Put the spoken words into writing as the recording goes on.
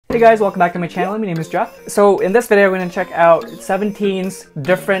Hey guys, welcome back to my channel. My name is Jeff. So in this video, we're going to check out 17's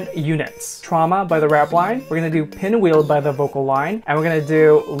different units. Trauma by the rap line, we're going to do Pinwheel by the vocal line, and we're going to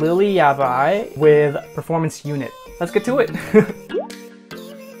do Lilili Yabbay with performance unit. Let's get to it.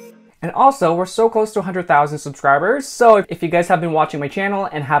 And also, we're so close to 100,000 subscribers, so if you guys have been watching my channel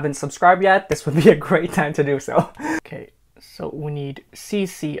and haven't subscribed yet, this would be a great time to do so. Okay, so we need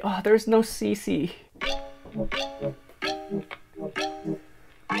CC. Oh, there's no CC.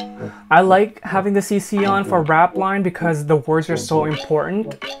 I like having the CC on for rap line because the words are so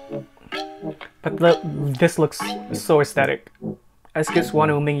important. But this looks so aesthetic. SK1,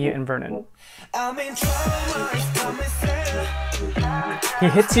 Mingyu, and Vernon. He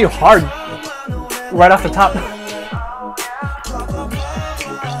hits you hard right off the top.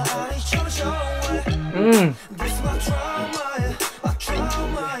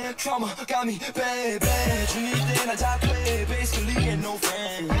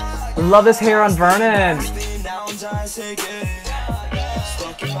 Love this hair on Vernon.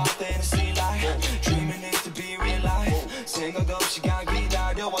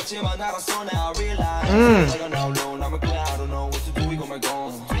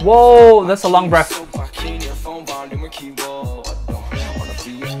 Whoa, that's a long breath.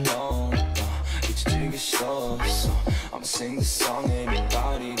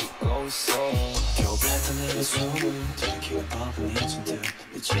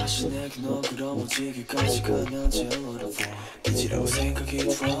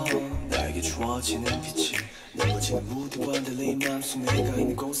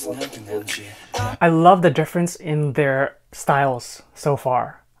 I love the difference in their styles so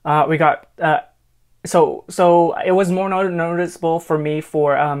far. We got so it was more noticeable for me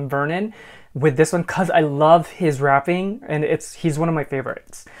for Vernon with this one because I love his rapping and he's one of my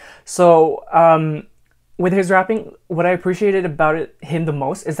favorites. So with his rapping, what I appreciated about him the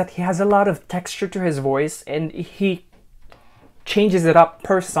most is that he has a lot of texture to his voice and he changes it up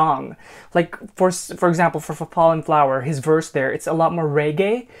per song. Like for example, for Fallen Flower, his verse there, it's a lot more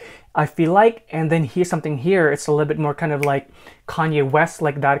reggae, I feel like, and then here's something here, it's a little bit more kind of like Kanye West,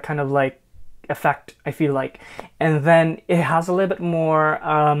 like that kind of like effect, I feel like. And then it has a little bit more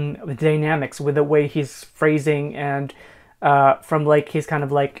dynamics with the way he's phrasing and from like his kind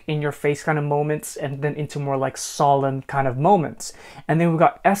of like in your face kind of moments and then into more like solemn kind of moments. And then we've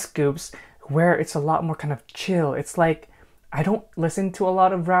got S-Scoops where it's a lot more kind of chill. It's like, I don't listen to a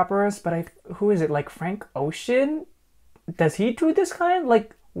lot of rappers, but who is it, like Frank Ocean? Does he do this kind?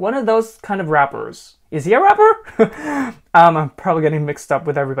 Like one of those kind of rappers. Is he a rapper? I'm probably getting mixed up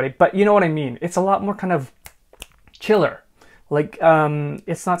with everybody, but you know what I mean. It's a lot more kind of chiller. Like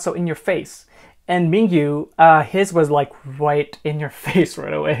it's not so in your face. And Mingyu, his was like right in your face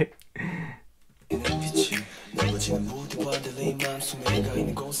right away.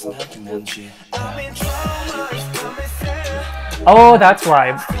 Oh, that's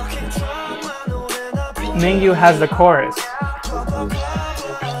why. Mingyu has the chorus.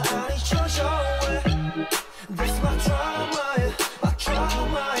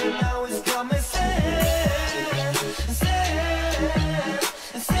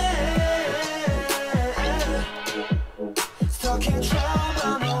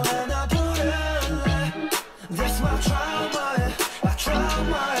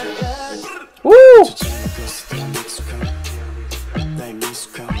 Woo!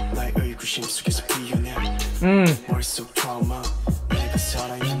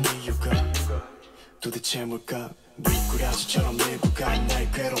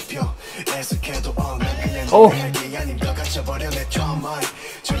 Oh,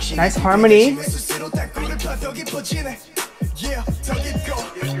 nice harmony.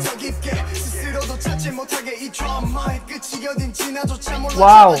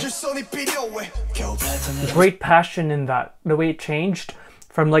 Wow, great passion in that, the way it changed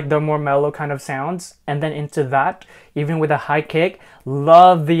from like the more mellow kind of sounds and then into that, even with a high kick.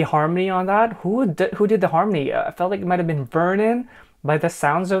 Love the harmony on that. Who did the harmony? I felt like it might have been Vernon by the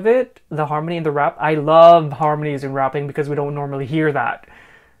sounds of it, the harmony in the rap. I love harmonies in rapping because we don't normally hear that.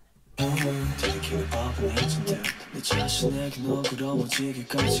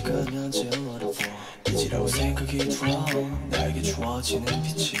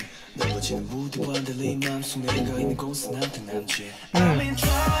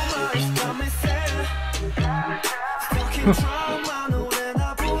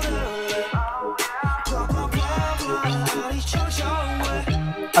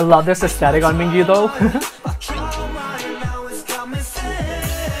 I love this aesthetic on Mingyu though.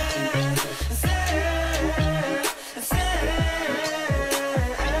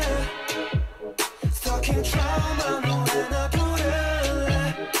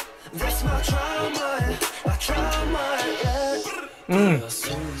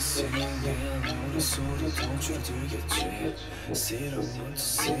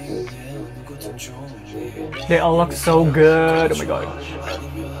 They all look so good. Oh my god.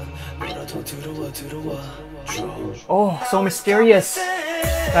 Oh, so mysterious.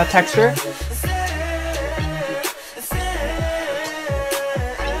 That texture.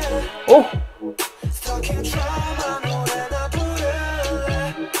 Oh.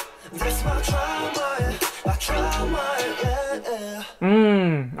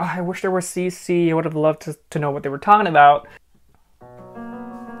 Oh, I wish there were CC. I would have loved to know what they were talking about.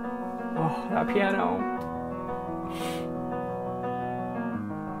 Oh, that piano.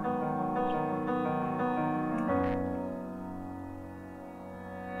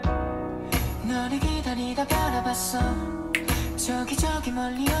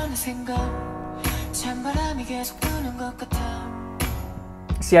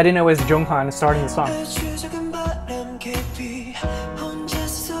 See, I didn't know it was Junghan starting the song.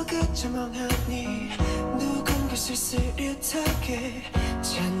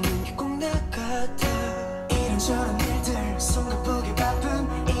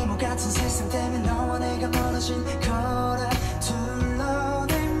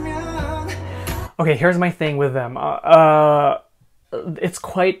 Okay, here's my thing with them. It's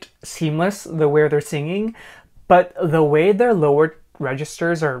quite seamless the way they're singing, but the way their lower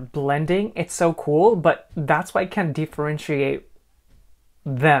registers are blending, it's so cool, but that's why I can't differentiate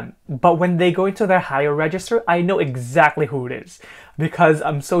them. But when they go into their higher register, I know exactly who it is because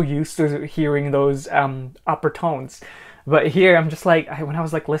I'm so used to hearing those upper tones. But here I'm just like, when I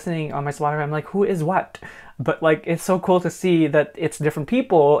was like listening on my Spotify, I'm like, who is what? But like, it's so cool to see that it's different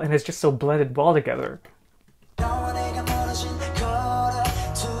people and it's just so blended well together.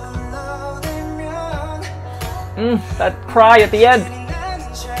 That cry at the end.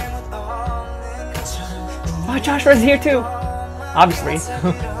 Oh, Joshua's here too. Obviously.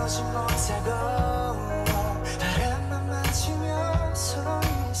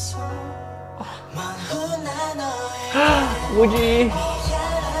 Wooji.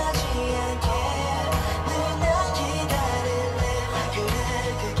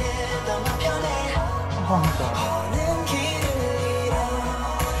 Oh my god.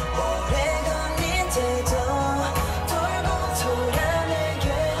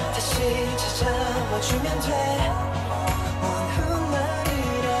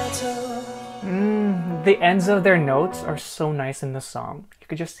 The ends of their notes are so nice in the song. You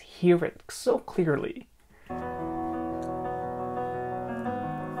could just hear it so clearly.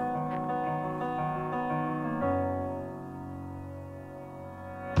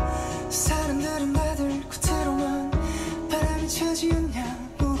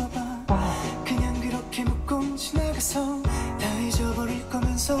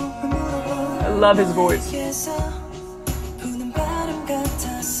 I love his voice.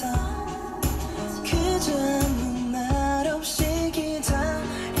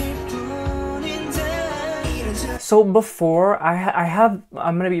 So before I'm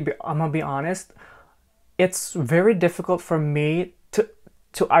gonna be honest, it's very difficult for me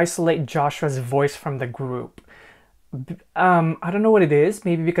to isolate Joshua's voice from the group. I don't know what it is,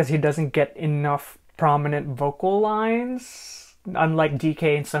 maybe because he doesn't get enough prominent vocal lines, unlike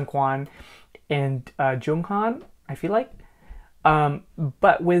DK and Seungkwan and Junghan, I feel like.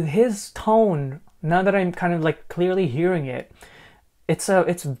 But with his tone, now that I'm kind of like clearly hearing it, it's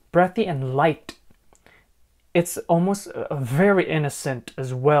breathy and light. It's almost very innocent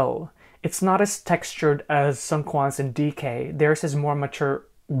as well. It's not as textured as Seungkwan's and DK. Theirs is more mature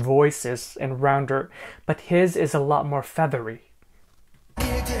voices and rounder, but his is a lot more feathery.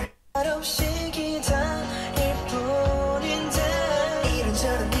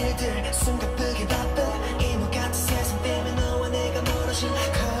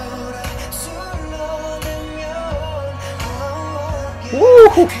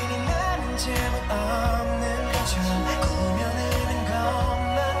 Woo!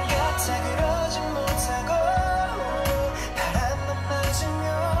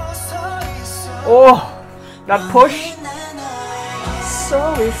 Oh, that push.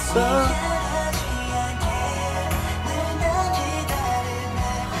 Sorry, sir.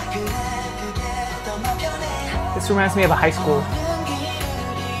 This reminds me of a high school.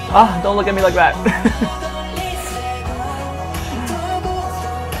 Ah, don't look at me like that.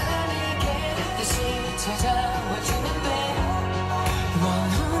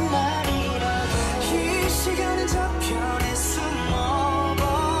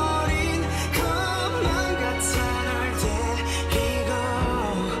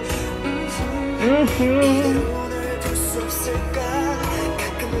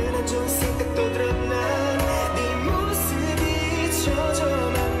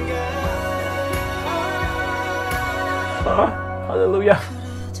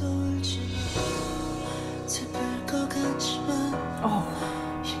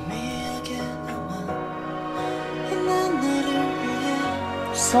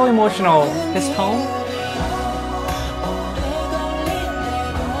 so emotional. His tone.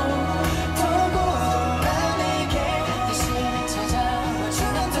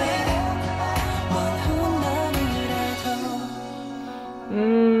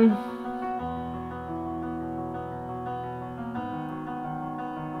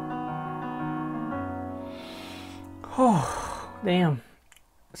 Oh, damn.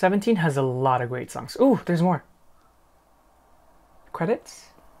 17 has a lot of great songs. Ooh, there's more. Credits?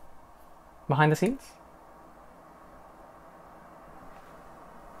 Behind the scenes?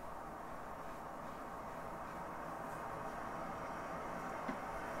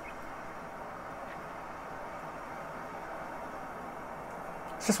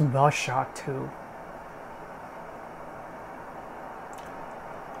 It's just well shot too.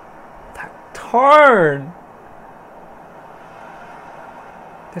 That turn!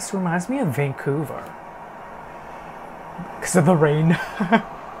 This reminds me of Vancouver. Because of the rain.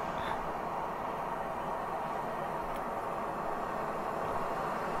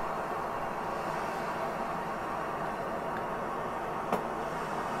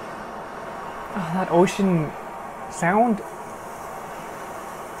 Oh, that ocean sound.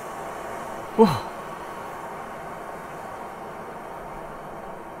 Whoa.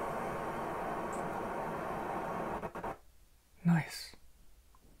 Nice.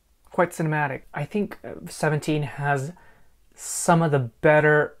 Quite cinematic. I think 17 has some of the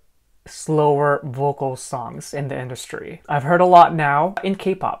better, slower vocal songs in the industry. I've heard a lot now in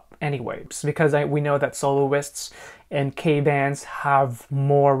K-pop anyway, because we know that soloists and K-bands have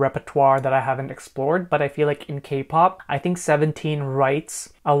more repertoire that I haven't explored, but I feel like in K-pop, I think 17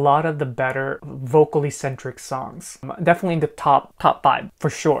 writes a lot of the better vocally centric songs. Definitely in the top 5 for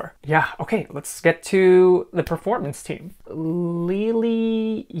sure. Yeah, okay, let's get to the performance team.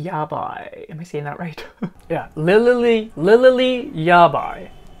 Lilili Yabbay. Am I saying that right? Yeah, Lilili Yabbay.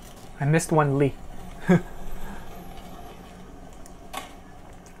 I missed one Li.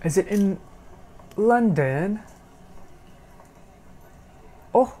 Is it in London?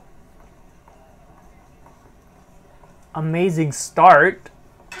 Oh! Amazing start.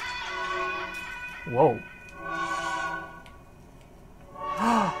 Whoa.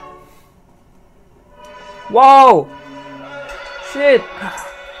 Whoa! Shit!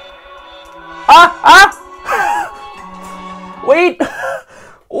 Ah! Wait!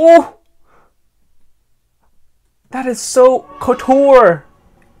 Oh! That is so couture!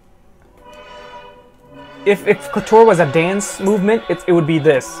 If couture was a dance movement, it would be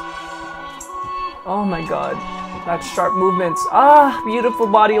this. Oh my god. That sharp movements. Ah, beautiful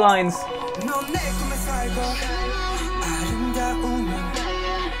body lines.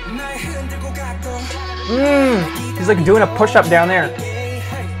 He's like doing a push-up down there.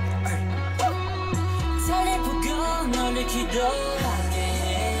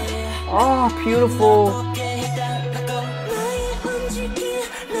 Oh, beautiful.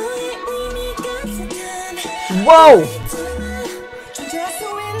 Whoa!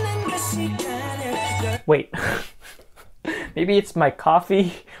 Wait. Maybe it's my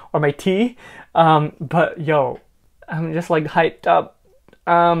coffee or my tea. But yo, I'm just like hyped up.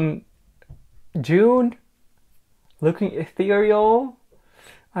 June, looking ethereal,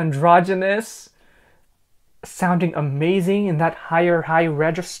 androgynous, sounding amazing in that high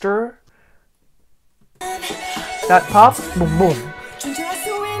register. That pop, boom boom.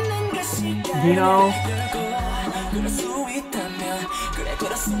 You know,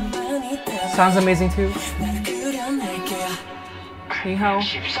 sounds amazing too. Hey how,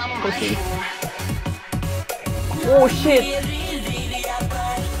 pussy. Oh shit!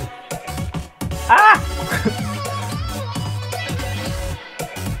 Ah!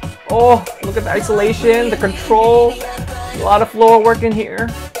 Oh, look at the isolation, the control. A lot of floor work in here.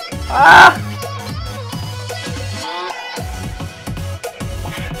 Ah!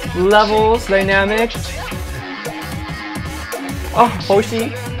 Levels, dynamics. Oh,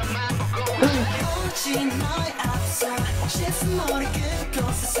 Hoshi.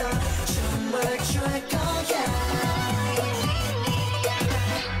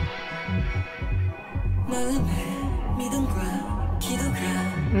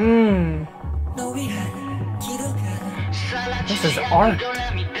 This is art.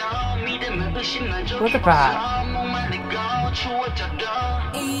 Look at that.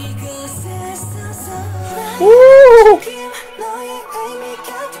 Woo!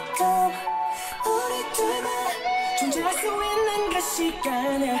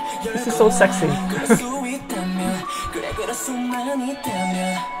 This is so sexy.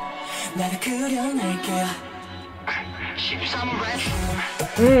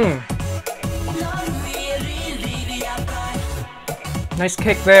 Nice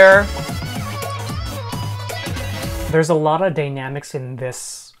kick there. There's a lot of dynamics in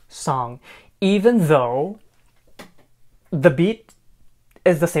this song. Even though the beat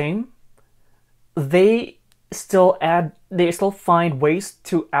is the same, they still find ways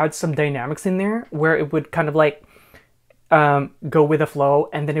to add some dynamics in there where it would kind of like go with the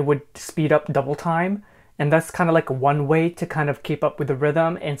flow, and then it would speed up double time. And that's kind of like one way to kind of keep up with the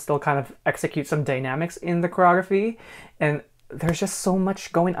rhythm and still kind of execute some dynamics in the choreography. And there's just so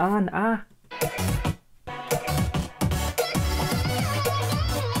much going on.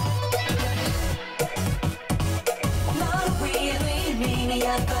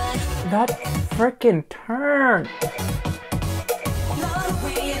 That freaking turn!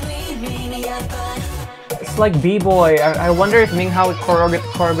 It's like B-boy. I wonder if Ming Hao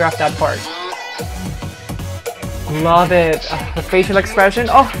choreographed that part. Love it. The facial expression.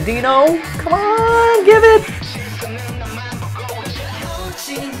 Oh, Dino! Come on, give it!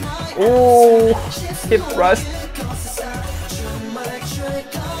 Oh, hip thrust.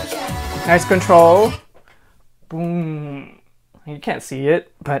 Nice control. Boom. You can't see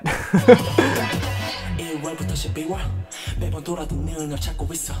it, but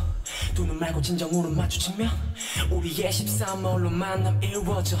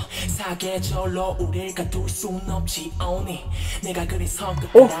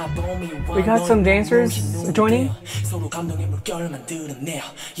oh, we got some dancers joining.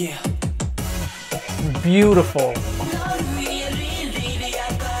 Beautiful.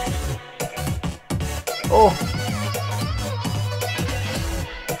 Oh.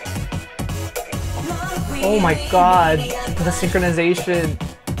 Oh my god, the synchronization.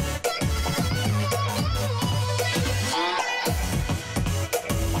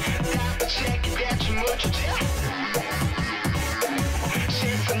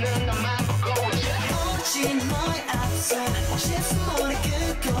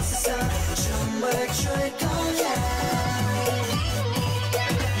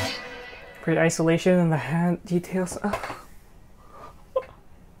 Great isolation and the hand details.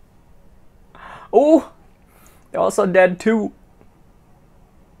 Oh! They're also dead too.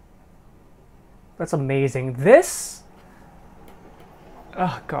 That's amazing. This?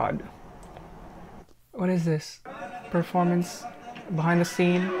 Oh god. What is this? Performance behind the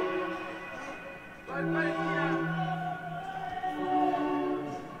scene?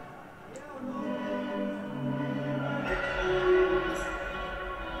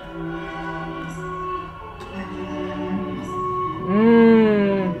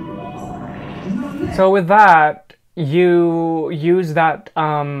 So with that, you use that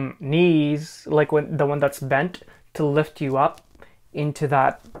knees, like the one that's bent, to lift you up into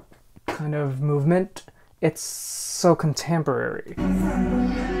that kind of movement. It's so contemporary.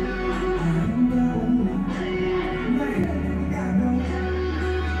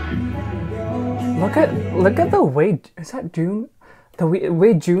 Look at the way, is that June? The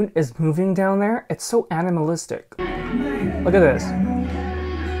way June is moving down there, it's so animalistic. Look at this.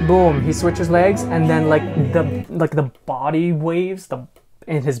 Boom, he switches legs, and then like the body waves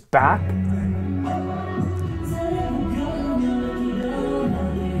in his back.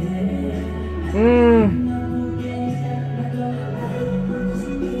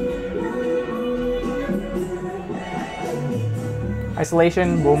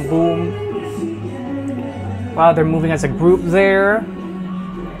 Isolation, boom boom. Wow, they're moving as a group there.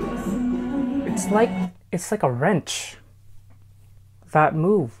 It's like a wrench. That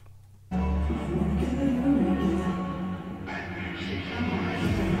move.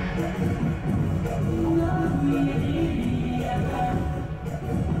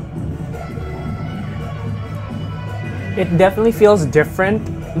 It definitely feels different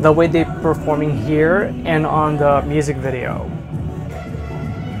the way they're performing here and on the music video.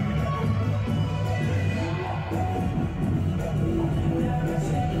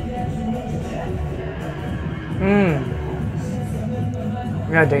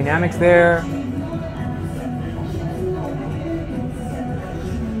 We got dynamics there.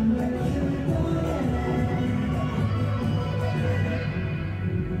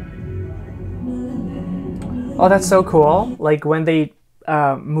 Oh, that's so cool. Like when they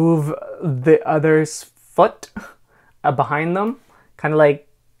move the other's foot behind them, kind of like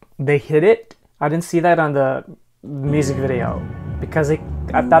they hit it. I didn't see that on the music video because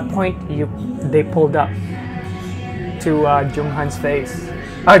at that point they pulled up to Junghan's face.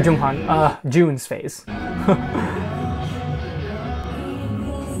 June's face.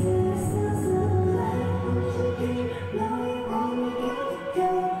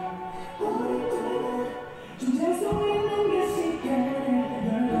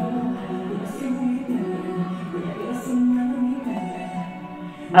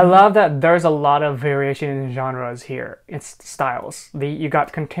 I love that there's a lot of variation in genres here. It's styles. You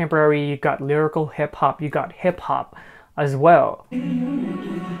got contemporary, you got lyrical hip hop, you got hip hop as well.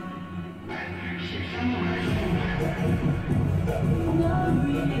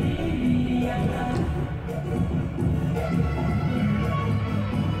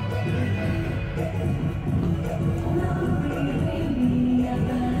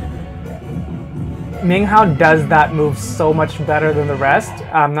 Minghao does that move so much better than the rest.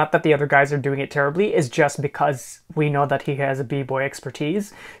 Not that the other guys are doing it terribly, it's just because we know that he has a b-boy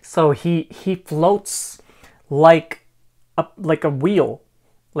expertise. So he floats like a wheel,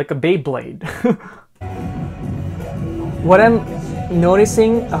 like a Beyblade. What I'm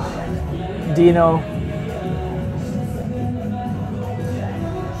noticing, do you know?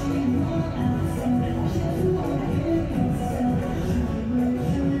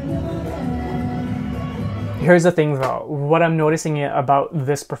 Here's the thing though, what I'm noticing about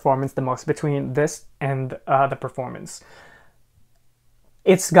this performance the most, between this and the performance,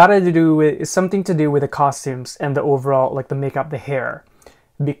 it's something to do with the costumes and the overall, like the makeup, the hair.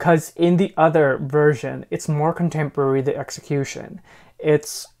 Because in the other version, it's more contemporary, the execution.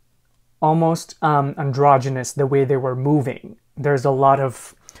 It's almost androgynous, the way they were moving. There's a lot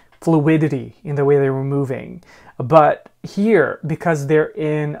of fluidity in the way they were moving. But here, because they're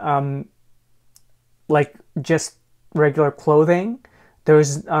in like just regular clothing,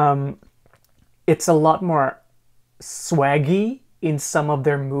 there's it's a lot more swaggy in some of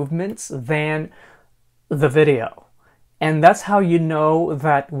their movements than the video. And that's how you know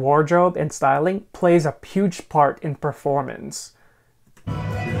that wardrobe and styling plays a huge part in performance.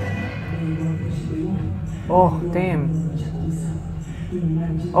 Oh, damn.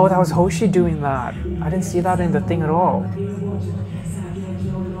 Oh, that was Hoshi doing that. I didn't see that in the thing at all.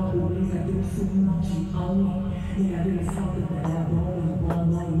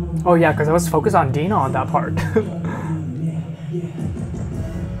 Oh yeah, because I was focused on Dina on that part.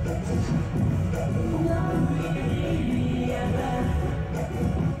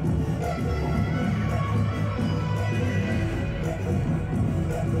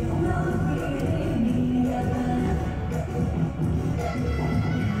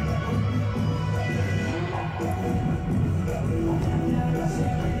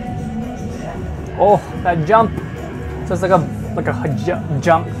 Oh, that jump! So it's like a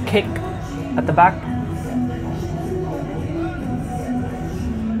jump kick at the back.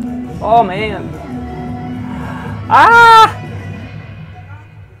 Oh man! Ah!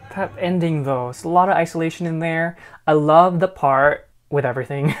 That ending though, it's a lot of isolation in there. I love the part with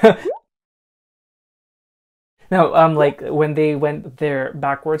everything. Now, like when they went there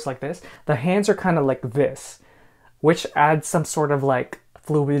backwards like this, the hands are kind of like this, which adds some sort of like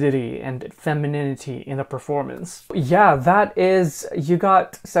fluidity and femininity in the performance. Yeah, that is, you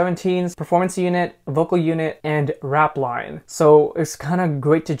got 17's performance unit, vocal unit, and rap line. So it's kind of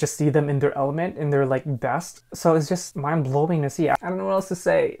great to just see them in their element, in their like best. So it's just mind-blowing to see. I don't know what else to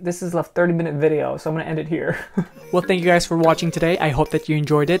say. This is a 30-minute video, so I'm gonna end it here. Well, thank you guys for watching today. I hope that you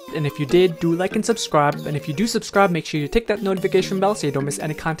enjoyed it. And if you did, do like and subscribe. And if you do subscribe, make sure you tick that notification bell so you don't miss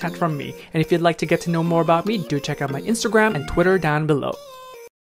any content from me. And if you'd like to get to know more about me, do check out my Instagram and Twitter down below.